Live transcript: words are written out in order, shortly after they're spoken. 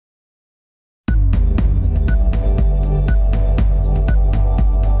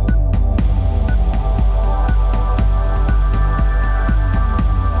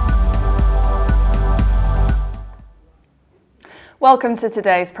Welcome to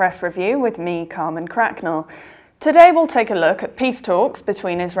today's press review with me, Carmen Cracknell. Today we'll take a look at peace talks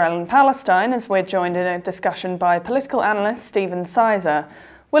between Israel and Palestine as we're joined in a discussion by political analyst Stephen Sizer.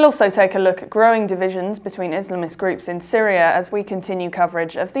 We'll also take a look at growing divisions between Islamist groups in Syria as we continue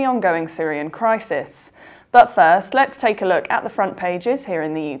coverage of the ongoing Syrian crisis. But first, let's take a look at the front pages here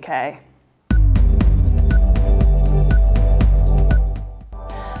in the UK.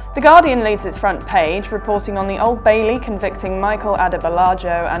 The Guardian leads its front page, reporting on the Old Bailey convicting Michael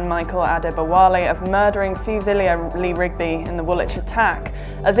Adebolajo and Michael Adebowale of murdering Fusilier Lee Rigby in the Woolwich attack,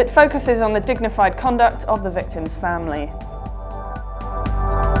 as it focuses on the dignified conduct of the victim's family.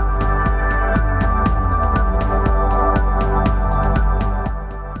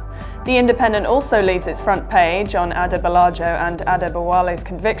 The Independent also leads its front page on Adebolajo and Adebowale's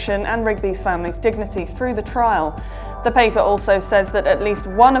conviction and Rigby's family's dignity through the trial. The paper also says that at least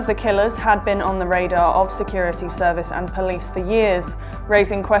one of the killers had been on the radar of security service and police for years,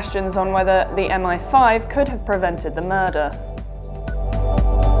 raising questions on whether the MI5 could have prevented the murder.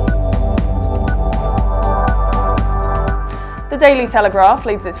 The Daily Telegraph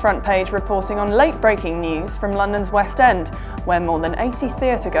leads its front page reporting on late-breaking news from London's West End, where more than 80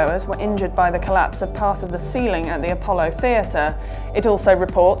 theatregoers were injured by the collapse of part of the ceiling at the Apollo Theatre. It also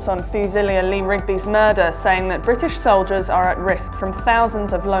reports on Fusilier Lee Rigby's murder, saying that British soldiers are at risk from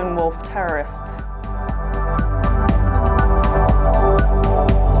thousands of lone wolf terrorists.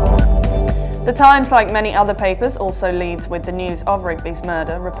 The Times, like many other papers, also leads with the news of Rigby's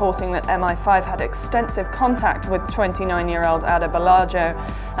murder, reporting that MI5 had extensive contact with 29-year-old Adebolajo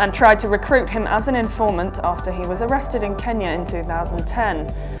and tried to recruit him as an informant after he was arrested in Kenya in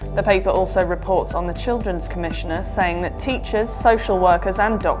 2010. The paper also reports on the Children's Commissioner, saying that teachers, social workers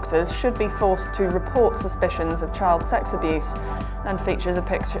and doctors should be forced to report suspicions of child sex abuse, and features a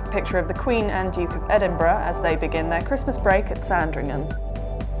picture of the Queen and Duke of Edinburgh as they begin their Christmas break at Sandringham.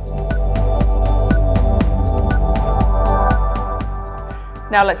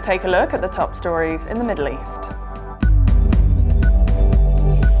 Now let's take a look at the top stories in the Middle East.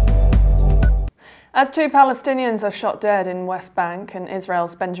 As two Palestinians are shot dead in West Bank and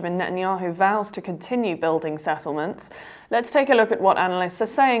Israel's Benjamin Netanyahu vows to continue building settlements, let's take a look at what analysts are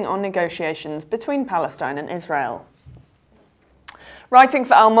saying on negotiations between Palestine and Israel. Writing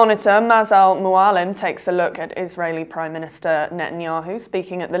for Al Monitor, Mazal Mualim takes a look at Israeli Prime Minister Netanyahu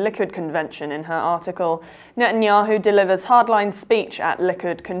speaking at the Likud convention in her article, "Netanyahu delivers hardline speech at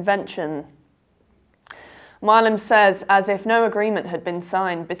Likud convention." Mualim says, as if no agreement had been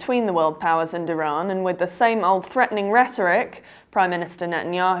signed between the world powers and Iran, and with the same old threatening rhetoric, Prime Minister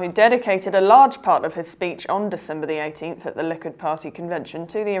Netanyahu dedicated a large part of his speech on December the 18th at the Likud Party convention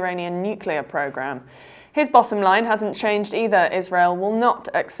to the Iranian nuclear program. His bottom line hasn't changed either: Israel will not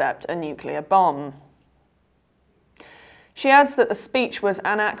accept a nuclear bomb. She adds that the speech was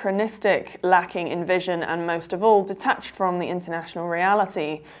anachronistic, lacking in vision and most of all detached from the international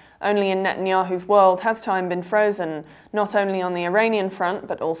reality. Only in Netanyahu's world has time been frozen, not only on the Iranian front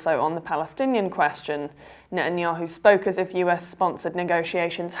but also on the Palestinian question. Netanyahu spoke as if US-sponsored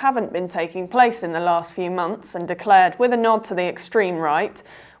negotiations haven't been taking place in the last few months and declared, with a nod to the extreme right,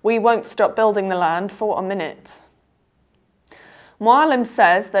 "We won't stop building the land for a minute." Mualim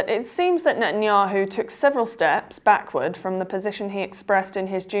says that it seems that Netanyahu took several steps backward from the position he expressed in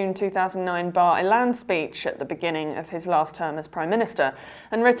his June 2009 Bar Ilan speech at the beginning of his last term as Prime Minister,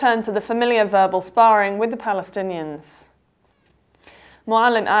 and returned to the familiar verbal sparring with the Palestinians.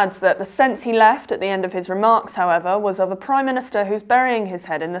 Mualim adds that the sense he left at the end of his remarks, however, was of a Prime Minister who's burying his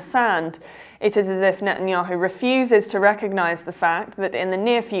head in the sand. It is as if Netanyahu refuses to recognise the fact that in the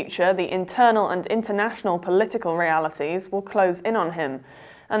near future the internal and international political realities will close in on him,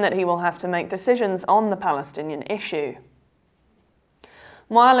 and that he will have to make decisions on the Palestinian issue.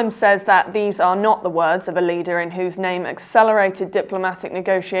 Mualim says that these are not the words of a leader in whose name accelerated diplomatic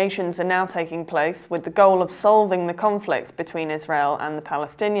negotiations are now taking place with the goal of solving the conflict between Israel and the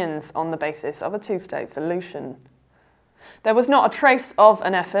Palestinians on the basis of a two-state solution. There was not a trace of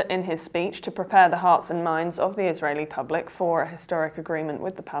an effort in his speech to prepare the hearts and minds of the Israeli public for a historic agreement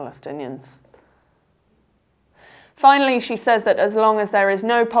with the Palestinians. Finally, she says that as long as there is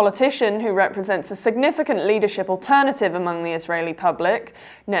no politician who represents a significant leadership alternative among the Israeli public,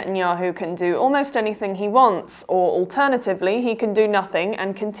 Netanyahu can do almost anything he wants, or alternatively, he can do nothing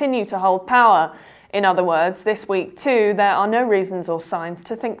and continue to hold power. In other words, this week too, there are no reasons or signs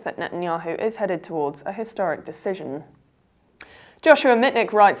to think that Netanyahu is headed towards a historic decision. Joshua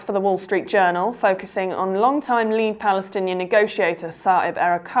Mitnick writes for the Wall Street Journal, focusing on longtime lead Palestinian negotiator Saeb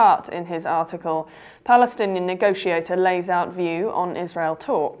Erekat in his article, "Palestinian Negotiator Lays Out View on Israel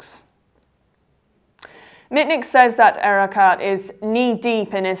Talks." Mitnick says that Erekat is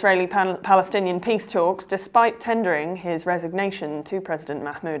knee-deep in Israeli-Palestinian peace talks despite tendering his resignation to President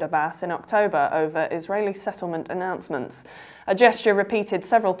Mahmoud Abbas in October over Israeli settlement announcements, a gesture repeated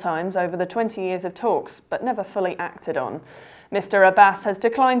several times over the 20 years of talks but never fully acted on. Mr. Abbas has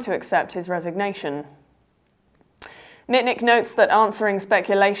declined to accept his resignation. Mitnick notes that answering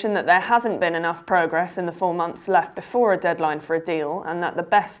speculation that there hasn't been enough progress in the 4 months left before a deadline for a deal and that the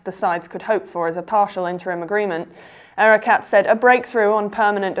best the sides could hope for is a partial interim agreement, Erekat said a breakthrough on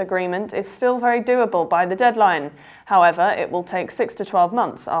permanent agreement is still very doable by the deadline. However, it will take 6 to 12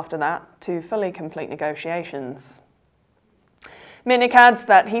 months after that to fully complete negotiations. Mitnick adds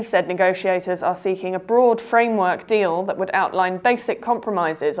that he said negotiators are seeking a broad framework deal that would outline basic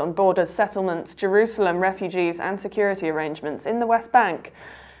compromises on borders, settlements, Jerusalem, refugees and security arrangements in the West Bank.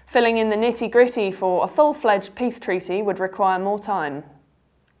 Filling in the nitty-gritty for a full-fledged peace treaty would require more time.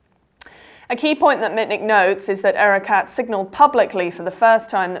 A key point that Mitnick notes is that Erekat signalled publicly for the first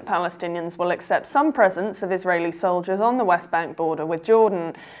time that Palestinians will accept some presence of Israeli soldiers on the West Bank border with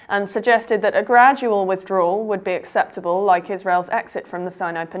Jordan, and suggested that a gradual withdrawal would be acceptable, like Israel's exit from the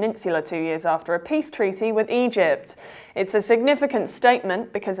Sinai Peninsula 2 years after a peace treaty with Egypt. It's a significant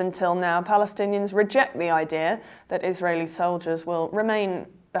statement because until now Palestinians reject the idea that Israeli soldiers will remain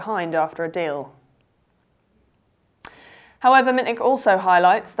behind after a deal. However, Mitnick also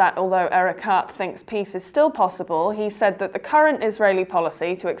highlights that although Erekat thinks peace is still possible, he said that the current Israeli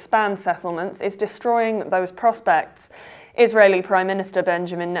policy to expand settlements is destroying those prospects. Israeli Prime Minister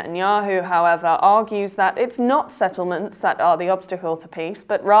Benjamin Netanyahu, however, argues that it's not settlements that are the obstacle to peace,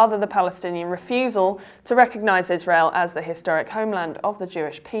 but rather the Palestinian refusal to recognise Israel as the historic homeland of the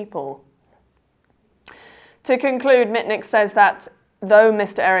Jewish people. To conclude, Mitnick says that though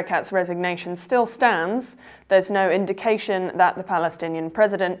Mr. Erekat's resignation still stands, there's no indication that the Palestinian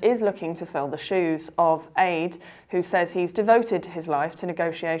president is looking to fill the shoes of Aid, who says he's devoted his life to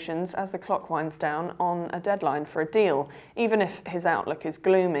negotiations as the clock winds down on a deadline for a deal, even if his outlook is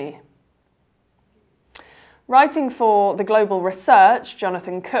gloomy. Writing for The Global Research,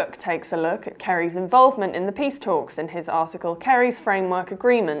 Jonathan Cook takes a look at Kerry's involvement in the peace talks in his article Kerry's Framework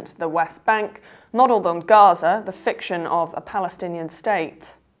Agreement, The West Bank, Modelled on Gaza, the Fiction of a Palestinian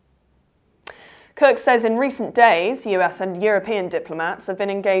State. Cook says in recent days, US and European diplomats have been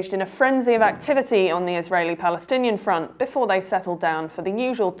engaged in a frenzy of activity on the Israeli-Palestinian front before they settle down for the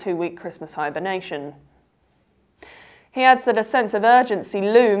usual 2-week Christmas hibernation. He adds that a sense of urgency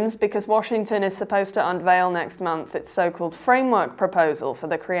looms because Washington is supposed to unveil next month its so-called framework proposal for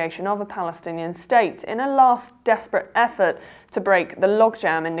the creation of a Palestinian state in a last desperate effort to break the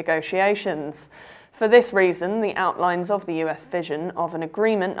logjam in negotiations. For this reason, the outlines of the US vision of an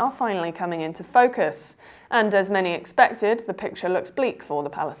agreement are finally coming into focus, and as many expected, the picture looks bleak for the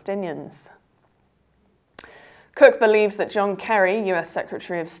Palestinians. Cook believes that John Kerry, US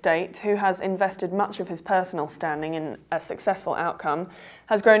Secretary of State, who has invested much of his personal standing in a successful outcome,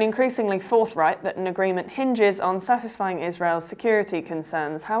 has grown increasingly forthright that an agreement hinges on satisfying Israel's security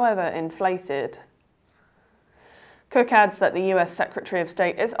concerns, however inflated. Cook adds that the US Secretary of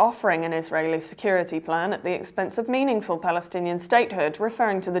State is offering an Israeli security plan at the expense of meaningful Palestinian statehood,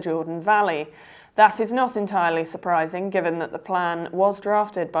 referring to the Jordan Valley. That is not entirely surprising, given that the plan was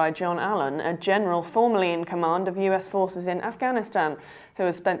drafted by John Allen, a general formerly in command of US forces in Afghanistan, who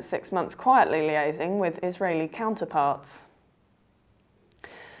has spent 6 months quietly liaising with Israeli counterparts.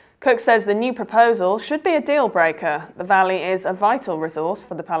 Cook says the new proposal should be a deal-breaker. The valley is a vital resource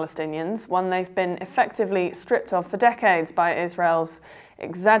for the Palestinians, one they've been effectively stripped of for decades by Israel's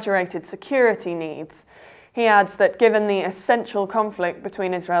exaggerated security needs. He adds that given the essential conflict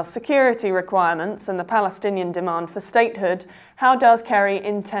between Israel's security requirements and the Palestinian demand for statehood, how does Kerry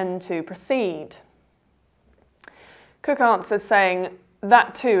intend to proceed? Cook answers saying,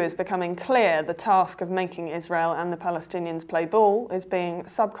 that too is becoming clear. The task of making Israel and the Palestinians play ball is being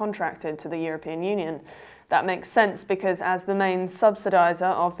subcontracted to the European Union. That makes sense because as the main subsidizer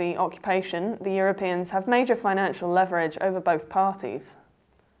of the occupation, the Europeans have major financial leverage over both parties.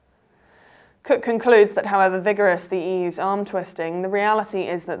 Cook concludes that however vigorous the EU's arm twisting, the reality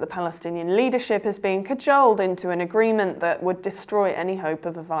is that the Palestinian leadership is being cajoled into an agreement that would destroy any hope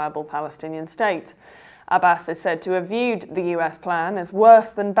of a viable Palestinian state. Abbas is said to have viewed the US plan as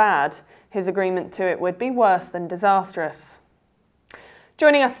worse than bad. His agreement to it would be worse than disastrous.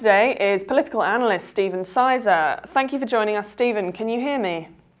 Joining us today is political analyst Stephen Sizer. Thank you for joining us, Stephen. Can you hear me?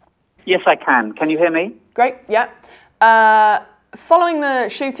 Yes, I can. Can you hear me? Great, yeah. Following the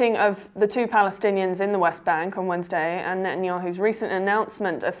shooting of the 2 Palestinians in the West Bank on Wednesday and Netanyahu's recent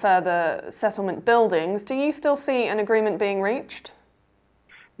announcement of further settlement buildings, do you still see an agreement being reached?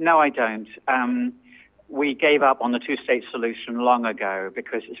 No, I don't. we gave up on the two-state solution long ago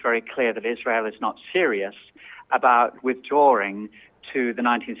because it's very clear that Israel is not serious about withdrawing to the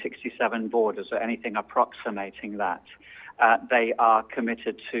 1967 borders or anything approximating that. They are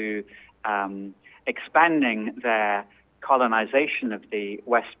committed to expanding their colonization of the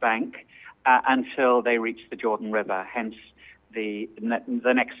West Bank until they reach the Jordan River, hence the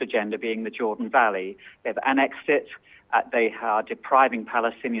next agenda being the Jordan Valley. They've annexed it. They are depriving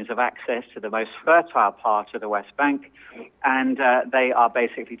Palestinians of access to the most fertile part of the West Bank, and they are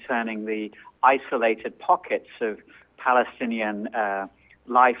basically turning the isolated pockets of Palestinian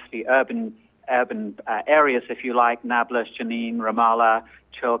life, the urban areas, if you like, Nablus, Jenin, Ramallah,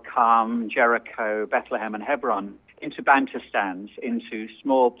 Tulkarm, Jericho, Bethlehem, and Hebron, into Bantustans, into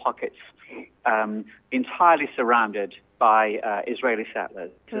small pockets entirely surrounded by Israeli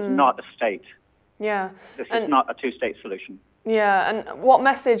settlers. This is not a state. Yeah. This is not a two-state solution. Yeah, and what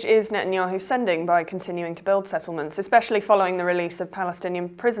message is Netanyahu sending by continuing to build settlements, especially following the release of Palestinian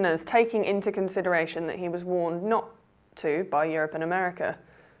prisoners, taking into consideration that he was warned not to by Europe and America?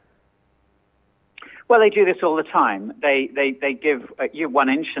 Well, they do this all the time. They give you 1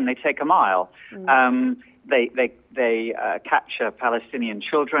 inch and they take a mile. They capture Palestinian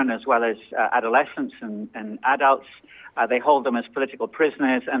children as well as adolescents and adults. They hold them as political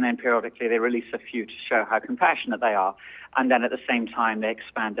prisoners, and then periodically they release a few to show how compassionate they are. And then at the same time, they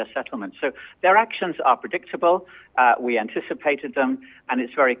expand their settlements. So their actions are predictable. We anticipated them, and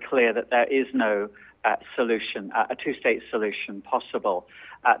it's very clear that there is no solution, a two-state solution possible.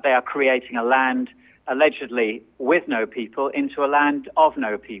 They are creating a land allegedly with no people into a land of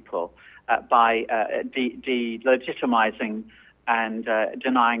no people by delegitimizing and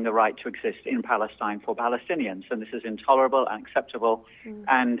denying the right to exist in Palestine for Palestinians. And this is intolerable, unacceptable.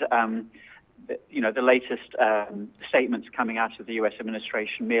 And, the latest statements coming out of the U.S.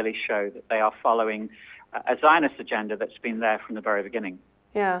 administration merely show that they are following a Zionist agenda that's been there from the very beginning.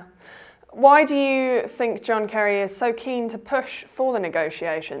 Yeah. Why do you think John Kerry is so keen to push for the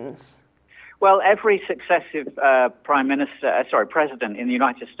negotiations? Well, every successive president in the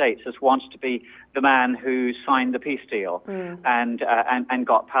United States has wanted to be the man who signed the peace deal and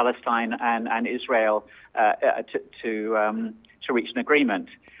got Palestine and Israel to reach an agreement.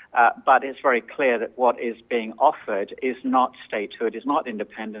 But it's very clear that what is being offered is not statehood, is not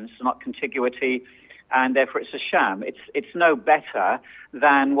independence, is not contiguity, and therefore it's a sham. It's no better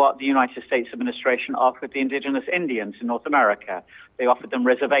than what the United States administration offered the indigenous Indians in North America. They offered them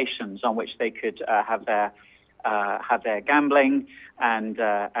reservations on which they could have their gambling and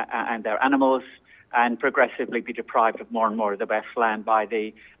their animals, and progressively be deprived of more and more of the best land by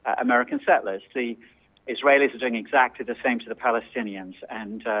the American settlers. The Israelis are doing exactly the same to the Palestinians,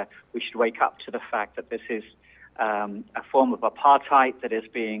 and we should wake up to the fact that this is a form of apartheid that is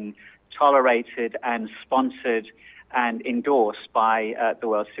being tolerated and sponsored and endorsed by the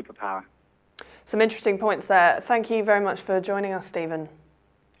world's superpower. Some interesting points there. Thank you very much for joining us, Stephen.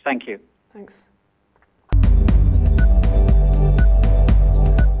 Thank you. Thanks.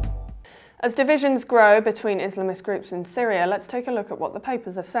 As divisions grow between Islamist groups in Syria, let's take a look at what the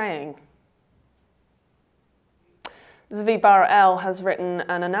papers are saying. Zvi Bar-El has written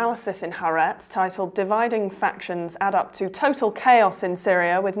an analysis in Haaretz titled "Dividing Factions Add Up to Total Chaos in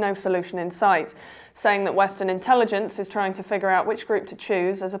Syria with No Solution in Sight," saying that Western intelligence is trying to figure out which group to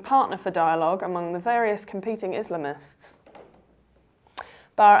choose as a partner for dialogue among the various competing Islamists.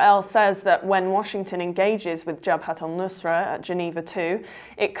 Bar-El says that when Washington engages with Jabhat al-Nusra at Geneva II,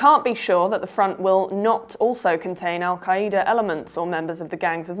 it can't be sure that the front will not also contain al-Qaeda elements or members of the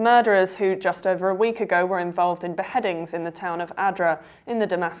gangs of murderers who just over a week ago were involved in beheadings in the town of Adra in the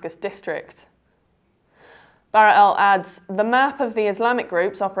Damascus district. Bar-El adds, "The map of the Islamic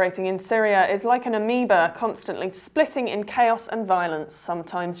groups operating in Syria is like an amoeba constantly splitting in chaos and violence,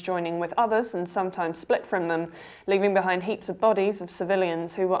 sometimes joining with others and sometimes split from them, leaving behind heaps of bodies of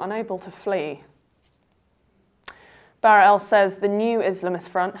civilians who were unable to flee." Bar-El says the new Islamist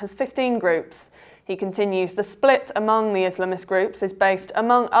front has 15 groups. He continues, "The split among the Islamist groups is based,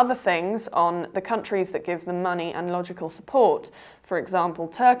 among other things, on the countries that give them money and logical support. For example,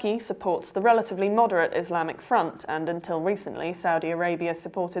 Turkey supports the relatively moderate Islamic Front, and until recently, Saudi Arabia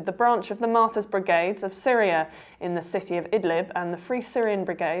supported the branch of the Martyrs Brigades of Syria in the city of Idlib and the Free Syrian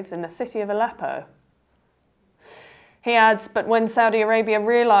Brigades in the city of Aleppo." He adds, "But when Saudi Arabia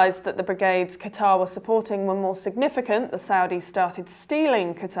realised that the brigades Qatar was supporting were more significant, the Saudis started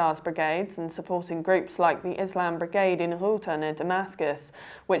stealing Qatar's brigades and supporting groups like the Islam Brigade in Ghouta near Damascus,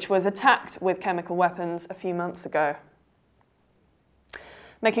 which was attacked with chemical weapons a few months ago."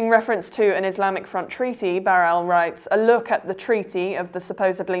 Making reference to an Islamic Front treaty, Barrell writes, "A look at the treaty of the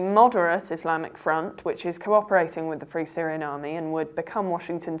supposedly moderate Islamic Front, which is cooperating with the Free Syrian Army and would become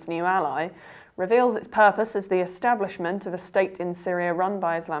Washington's new ally, reveals its purpose as the establishment of a state in Syria run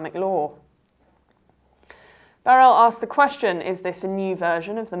by Islamic law." Barrell asked the question, is this a new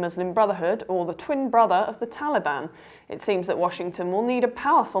version of the Muslim Brotherhood or the twin brother of the Taliban? It seems that Washington will need a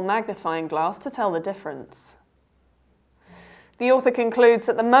powerful magnifying glass to tell the difference. The author concludes,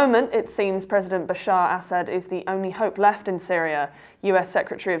 at the moment, it seems President Bashar Assad is the only hope left in Syria. US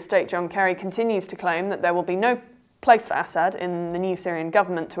Secretary of State John Kerry continues to claim that there will be no place for Assad in the new Syrian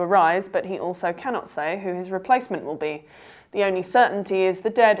government to arise, but he also cannot say who his replacement will be. The only certainty is the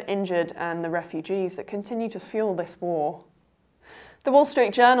dead, injured, and the refugees that continue to fuel this war. The Wall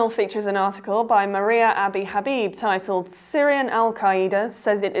Street Journal features an article by Maria Abi Habib titled "Syrian Al-Qaeda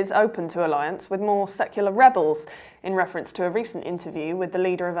says it is open to alliance with more secular rebels," in reference to a recent interview with the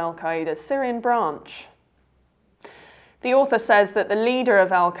leader of Al-Qaeda's Syrian branch. The author says that the leader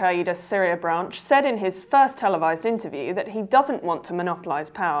of Al-Qaeda's Syria branch said in his first televised interview that he doesn't want to monopolise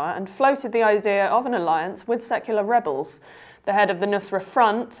power and floated the idea of an alliance with secular rebels. The head of the Nusra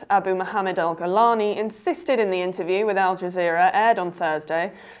Front, Abu Mohammed al-Golani, insisted in the interview with Al Jazeera, aired on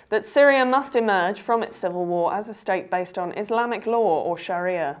Thursday, that Syria must emerge from its civil war as a state based on Islamic law or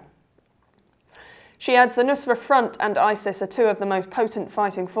Sharia. She adds the Nusra Front and ISIS are two of the most potent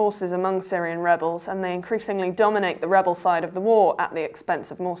fighting forces among Syrian rebels, and they increasingly dominate the rebel side of the war at the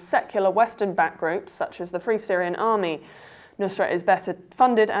expense of more secular Western-backed groups such as the Free Syrian Army. Nusra is better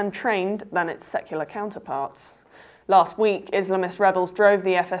funded and trained than its secular counterparts. Last week, Islamist rebels drove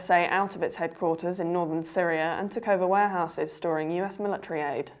the FSA out of its headquarters in northern Syria and took over warehouses storing US military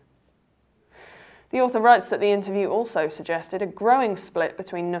aid. The author writes that the interview also suggested a growing split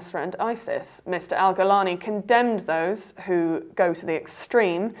between Nusra and ISIS. Mr. al-Golani condemned those who go to the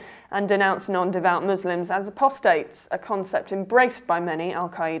extreme and denounced non-devout Muslims as apostates, a concept embraced by many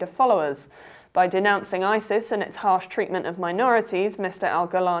al-Qaeda followers. By denouncing ISIS and its harsh treatment of minorities, Mr.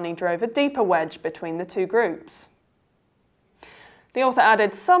 al-Golani drove a deeper wedge between the two groups. The author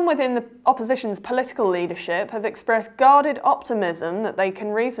added, some within the opposition's political leadership have expressed guarded optimism that they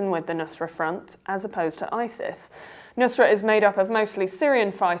can reason with the Nusra Front, as opposed to ISIS. Nusra is made up of mostly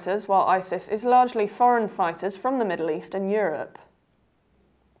Syrian fighters, while ISIS is largely foreign fighters from the Middle East and Europe.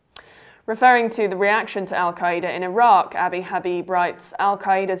 Referring to the reaction to al-Qaeda in Iraq, Abi Habib writes,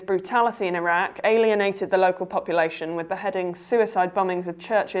 "Al-Qaeda's brutality in Iraq alienated the local population with beheadings, suicide bombings of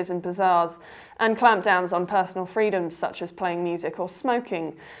churches and bazaars, and clampdowns on personal freedoms such as playing music or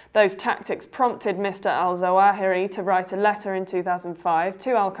smoking. Those tactics prompted Mr. al-Zawahiri to write a letter in 2005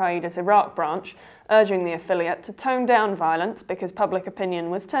 to al-Qaeda's Iraq branch, urging the affiliate to tone down violence because public opinion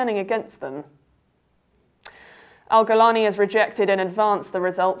was turning against them." Al-Golani has rejected in advance the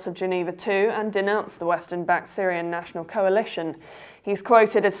results of Geneva II and denounced the Western-backed Syrian National Coalition. He's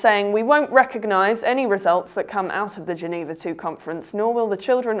quoted as saying, "We won't recognise any results that come out of the Geneva II conference, nor will the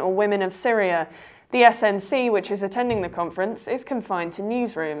children or women of Syria. The SNC, which is attending the conference, is confined to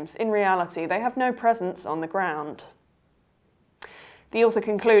newsrooms. In reality, they have no presence on the ground." The author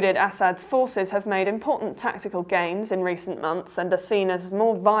concluded Assad's forces have made important tactical gains in recent months and are seen as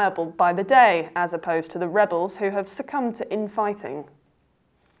more viable by the day, as opposed to the rebels who have succumbed to infighting.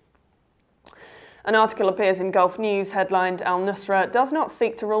 An article appears in Gulf News headlined, "Al-Nusra does not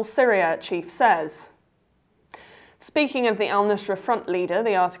seek to rule Syria, chief says." Speaking of the al-Nusra Front leader,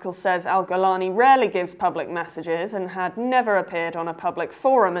 the article says al-Golani rarely gives public messages and had never appeared on a public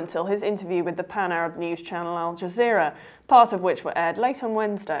forum until his interview with the pan-Arab news channel Al Jazeera, part of which were aired late on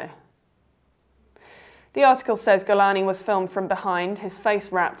Wednesday. The article says Golani was filmed from behind, his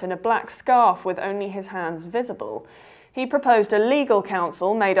face wrapped in a black scarf with only his hands visible. He proposed a legal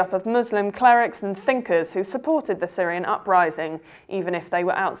council made up of Muslim clerics and thinkers who supported the Syrian uprising, even if they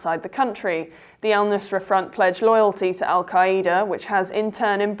were outside the country. The al-Nusra Front pledged loyalty to al-Qaeda, which has in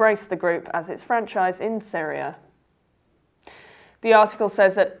turn embraced the group as its franchise in Syria. The article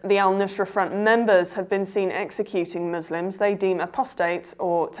says that the al-Nusra Front members have been seen executing Muslims they deem apostates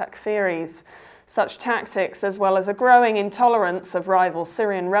or takfiris. Such tactics, as well as a growing intolerance of rival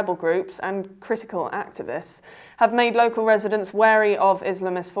Syrian rebel groups and critical activists, have made local residents wary of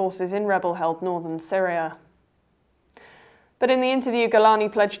Islamist forces in rebel-held northern Syria. But in the interview, Golani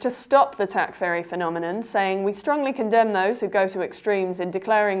pledged to stop the takfiri phenomenon, saying, "We strongly condemn those who go to extremes in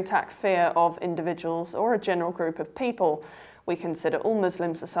declaring takfir of individuals or a general group of people. We consider all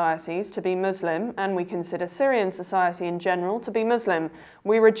Muslim societies to be Muslim, and we consider Syrian society in general to be Muslim.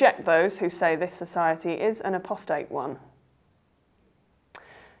 We reject those who say this society is an apostate one."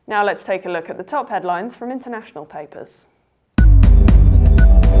 Now let's take a look at the top headlines from international papers.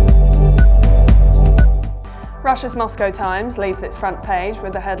 Russia's Moscow Times leads its front page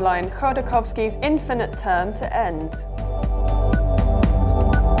with the headline, Khodorkovsky's infinite term to end.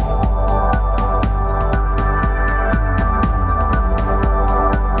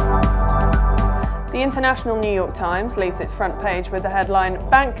 The International New York Times leads its front page with the headline,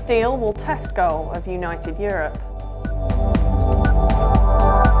 Bank deal will test goal of United Europe.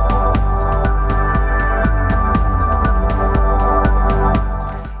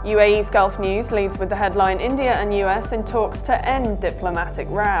 UAE's Gulf News leads with the headline, India and US in talks to end diplomatic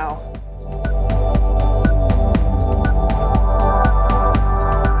row.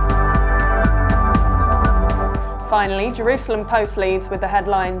 Finally, Jerusalem Post leads with the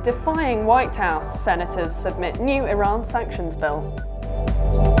headline, Defying White House, Senators submit new Iran sanctions bill.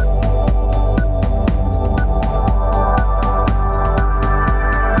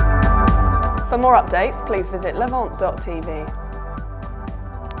 For more updates, please visit levant.tv.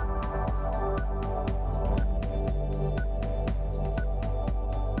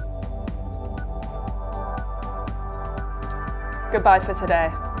 Goodbye for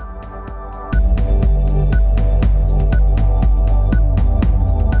today.